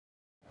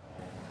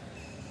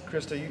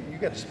Krista, you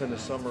got to spend the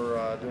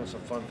summer doing some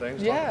fun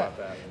things. Yeah. Talk about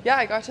that. Yeah,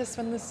 I got to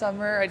spend the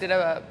summer. I did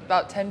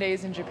about 10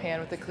 days in Japan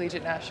with the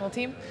collegiate national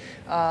team,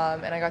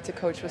 and I got to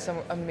coach with some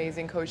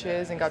amazing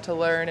coaches and got to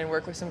learn and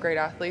work with some great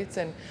athletes,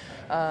 and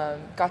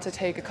got to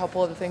take a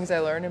couple of the things I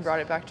learned and brought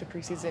it back to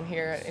preseason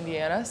here at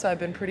Indiana. So I've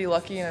been pretty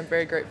lucky, and I'm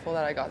very grateful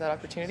that I got that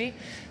opportunity.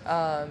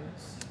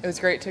 It was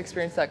great to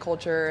experience that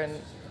culture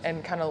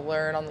and kind of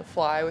learn on the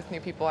fly with new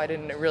people I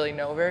didn't really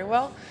know very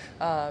well.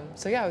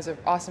 So yeah, it was an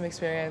awesome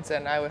experience,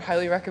 and I would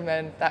highly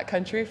recommend that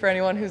country for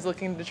anyone who's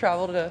looking to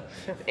travel to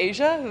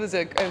Asia. It was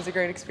a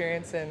great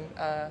experience, and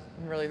I'm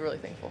really, really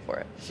thankful for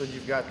it. So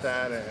you've got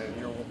that, and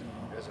you're,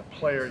 as a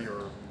player,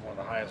 you're one of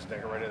the highest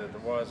decorated that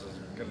there was, as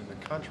good in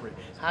the country.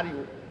 How do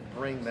you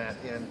bring that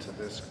into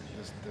this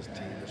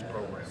team, this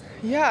program?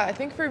 Yeah, I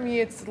think for me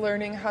it's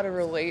learning how to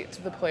relate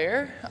to the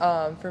player.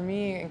 For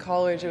me in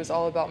college it was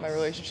all about my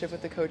relationship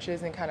with the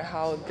coaches and kind of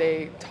how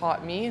they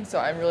taught me, and so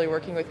I'm really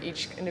working with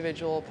each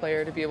individual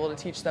player to be able to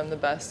teach them the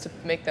best, to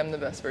make them the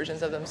best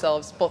versions of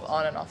themselves both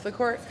on and off the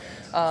court.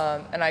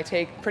 And I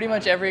take pretty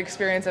much every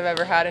experience I've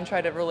ever had and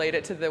try to relate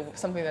it to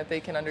something that they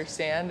can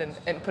understand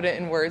and put it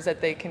in words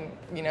that they can,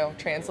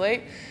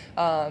 translate.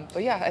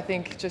 But yeah, I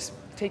think just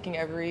taking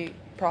every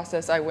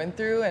process I went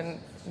through and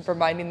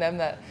reminding them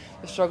that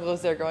the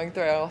struggles they're going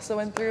through I also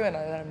went through, and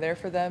that I'm there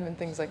for them and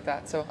things like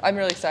that. So I'm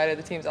really excited.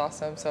 The team's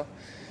awesome. So.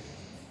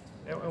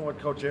 And what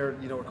Coach Aaron,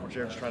 what Coach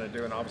Aaron's trying to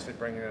do, and obviously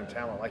bringing in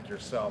talent like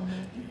yourself,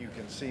 you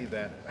can see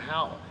that.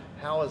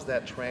 How is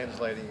that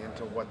translating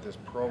into what this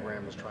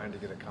program is trying to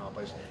get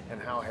accomplished,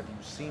 and how have you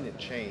seen it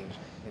change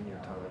in your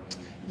time?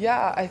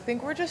 Yeah, I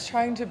think we're just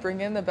trying to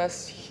bring in the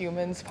best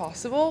humans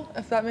possible,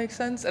 if that makes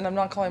sense. And I'm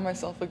not calling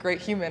myself a great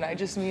human. I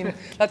just mean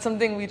that's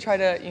something we try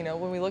to,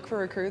 when we look for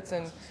recruits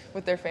and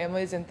with their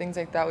families and things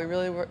like that, we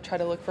really try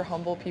to look for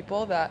humble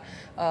people that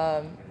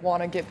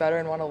want to get better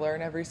and want to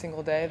learn every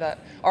single day, that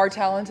are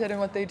talented in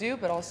what they do,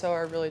 but also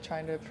are really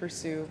trying to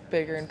pursue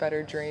bigger and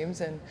better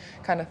dreams and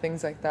kind of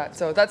things like that.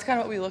 So that's kind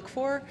of what we look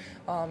for.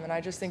 And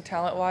I just think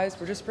talent-wise,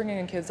 we're just bringing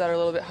in kids that are a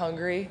little bit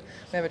hungry.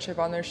 They have a chip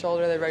on their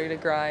shoulder. They're ready to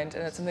grind.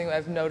 And that's something that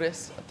I've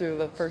noticed through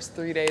the first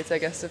 3 days, I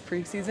guess, of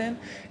preseason,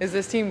 is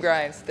this team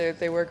grinds.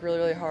 They work really,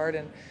 really hard.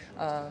 And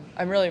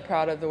I'm really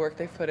proud of the work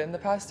they've put in the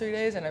past 3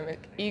 days. And I'm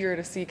eager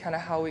to see kind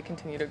of how we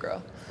continue to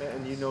grow.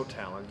 And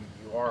talent.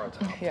 You are a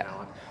top Yeah.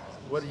 talent.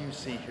 What do you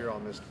see here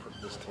on this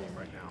team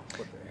right now?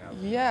 What they have?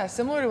 Yeah,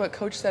 similar to what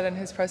Coach said in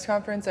his press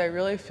conference, I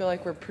really feel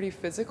like we're pretty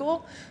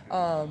physical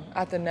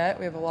at the net.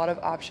 We have a lot of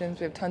options.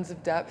 We have tons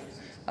of depth,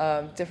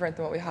 different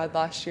than what we had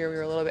last year. We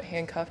were a little bit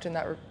handcuffed in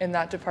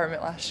that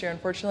department last year,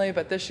 unfortunately.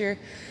 But this year,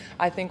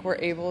 I think we're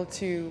going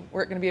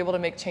to be able to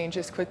make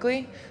changes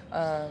quickly.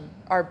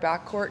 Our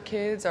backcourt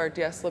kids, our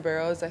DS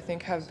liberos, I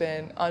think have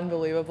been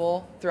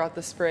unbelievable throughout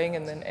the spring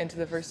and then into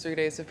the first 3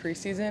 days of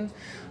preseason.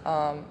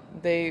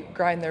 They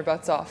grind their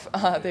butts off.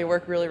 They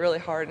work really, really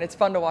hard, and it's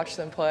fun to watch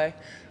them play.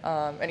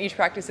 And each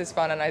practice is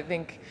fun, and I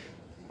think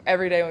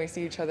every day when we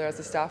see each other as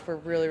a staff, we're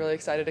really, really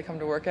excited to come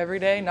to work every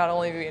day. Not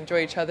only do we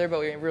enjoy each other,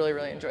 but we really,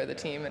 really enjoy the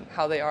team and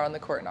how they are on the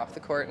court and off the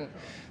court. And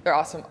they're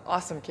awesome,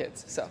 awesome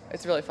kids. So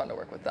it's really fun to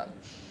work with them.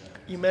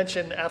 You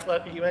mentioned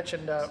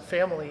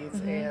families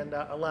and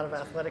a lot of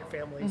athletic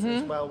families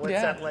as well. What's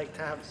that like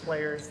to have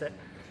players that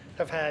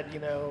have had,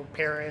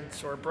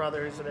 parents or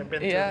brothers that have been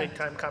through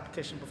big-time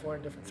competition before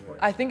in different sports?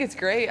 I think it's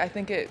great. I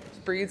think it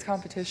breeds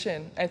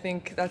competition. I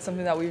think that's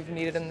something that we've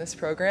needed in this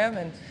program,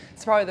 and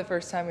it's probably the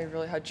first time we've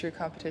really had true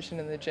competition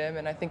in the gym,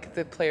 and I think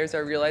the players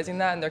are realizing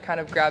that, and they're kind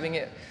of grabbing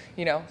it,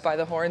 by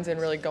the horns and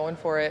really going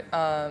for it.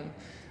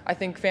 I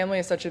think family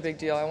is such a big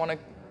deal.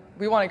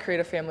 We want to create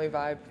a family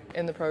vibe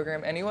in the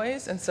program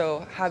anyways, and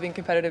so having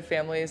competitive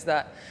families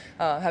that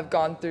have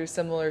gone through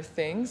similar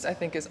things I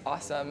think is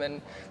awesome,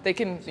 and they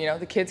can,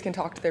 the kids can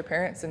talk to their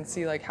parents and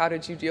see, like, how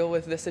did you deal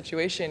with this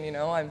situation?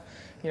 I'm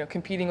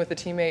competing with a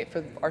teammate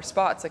for our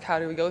spots, like, how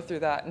do we go through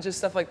that? And just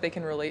stuff like they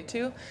can relate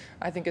to,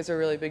 I think is a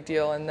really big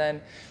deal. And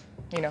then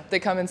they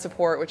come in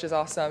support, which is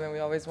awesome, and we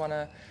always want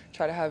to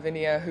try to have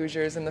any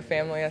Hoosiers in the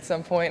family at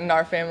some point, and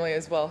our family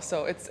as well,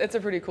 so it's a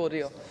pretty cool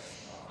deal.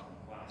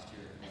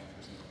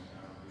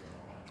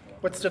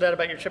 What stood out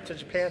about your trip to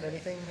Japan?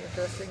 Anything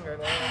interesting or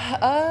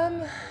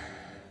no?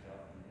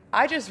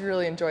 I just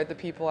really enjoyed the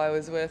people I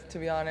was with, to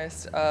be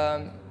honest.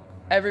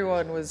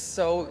 Everyone was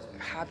so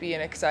happy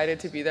and excited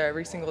to be there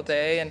every single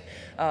day, and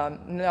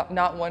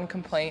not one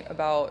complaint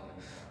about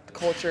the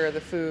culture or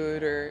the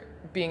food or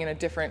being in a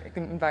different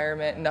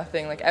environment,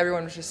 nothing. Like,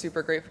 everyone was just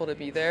super grateful to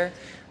be there.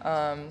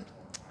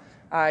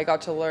 I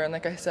got to learn,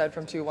 like I said,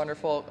 from 2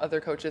 wonderful other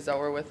coaches that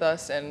were with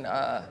us, and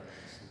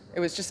it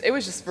was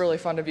just really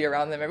fun to be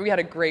around them. We had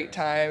a great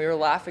time. We were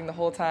laughing the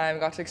whole time,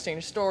 got to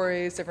exchange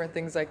stories, different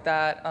things like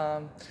that.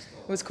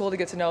 It was cool to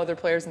get to know other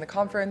players in the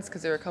conference,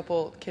 because there were a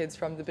couple kids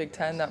from the Big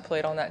Ten that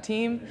played on that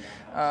team.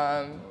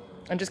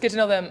 And just get to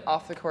know them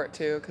off the court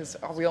too, because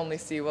we only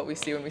see what we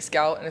see when we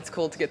scout, and it's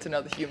cool to get to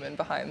know the human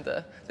behind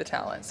the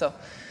talent. So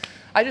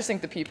I just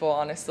think the people,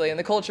 honestly, and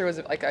the culture was,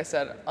 like I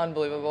said,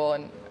 unbelievable,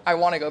 and I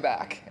want to go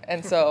back.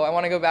 And so I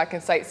want to go back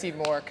and sightsee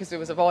more, because it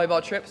was a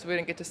volleyball trip, so we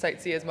didn't get to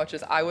sightsee as much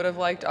as I would have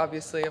liked,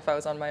 obviously, if I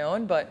was on my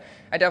own. But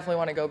I definitely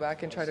want to go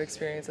back and try to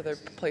experience other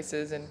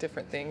places and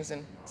different things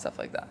and stuff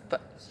like that.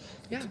 But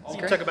yeah, it's you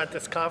great. talk about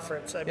this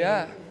conference. I mean,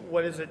 Yeah.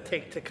 what does it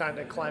take to kind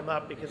of climb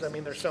up? Because I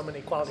mean, there's so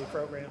many quality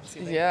programs.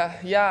 You think?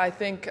 Yeah. I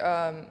think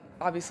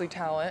obviously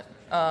talent,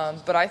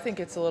 but I think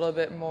it's a little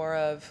bit more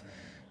of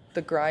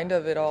the grind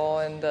of it all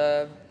and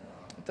the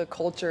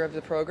culture of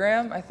the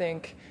program. I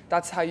think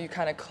that's how you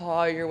kind of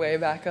claw your way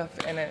back up,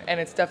 and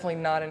it's definitely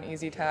not an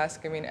easy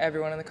task. I mean,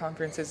 everyone in the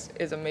conference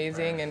is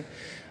amazing, and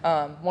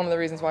one of the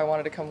reasons why I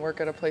wanted to come work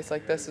at a place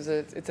like this is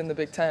it's in the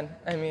Big Ten.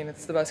 I mean,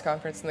 it's the best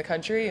conference in the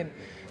country, and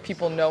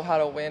people know how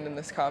to win in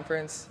this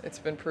conference. It's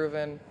been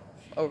proven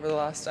over the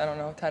last,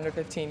 10 to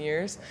 15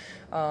 years.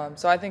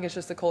 So I think it's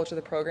just the culture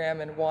of the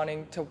program and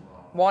wanting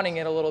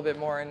it a little bit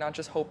more, and not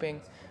just hoping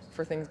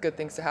for good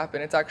things to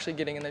happen. It's actually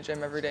getting in the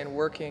gym every day and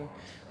working.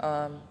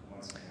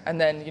 And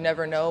then you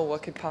never know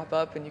what could pop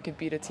up, and you could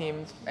beat a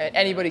team.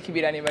 Anybody can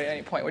beat anybody at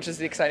any point, which is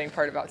the exciting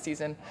part about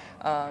season.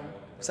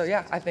 So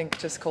yeah, I think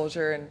just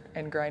culture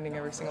and grinding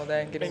every single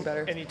day and getting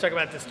better. And you talk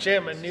about this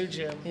gym, a new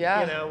gym.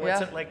 Yeah.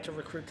 What's it like to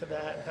recruit to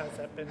that? How's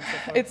that been so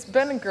far? It's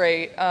been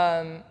great.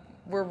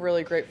 We're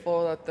really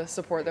grateful that the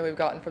support that we've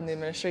gotten from the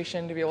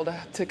administration to be able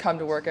to come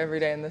to work every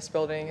day in this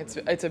building.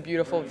 It's a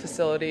beautiful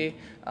facility.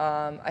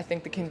 I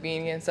think the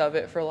convenience of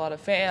it for a lot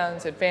of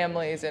fans and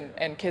families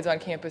and kids on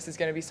campus is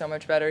going to be so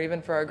much better, even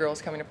for our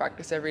girls coming to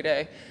practice every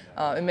day.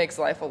 It makes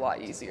life a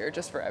lot easier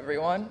just for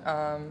everyone.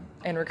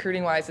 And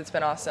recruiting-wise, it's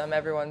been awesome.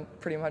 Everyone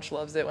pretty much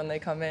loves it when they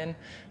come in.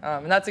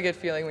 And that's a good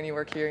feeling when you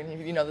work here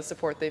and you know the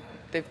support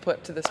they've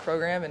put to this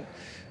program, and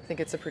I think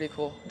it's a pretty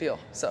cool deal.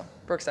 So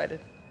we're excited.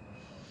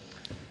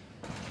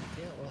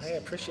 Hey, I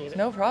appreciate it.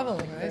 No problem,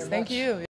 guys. Thank you.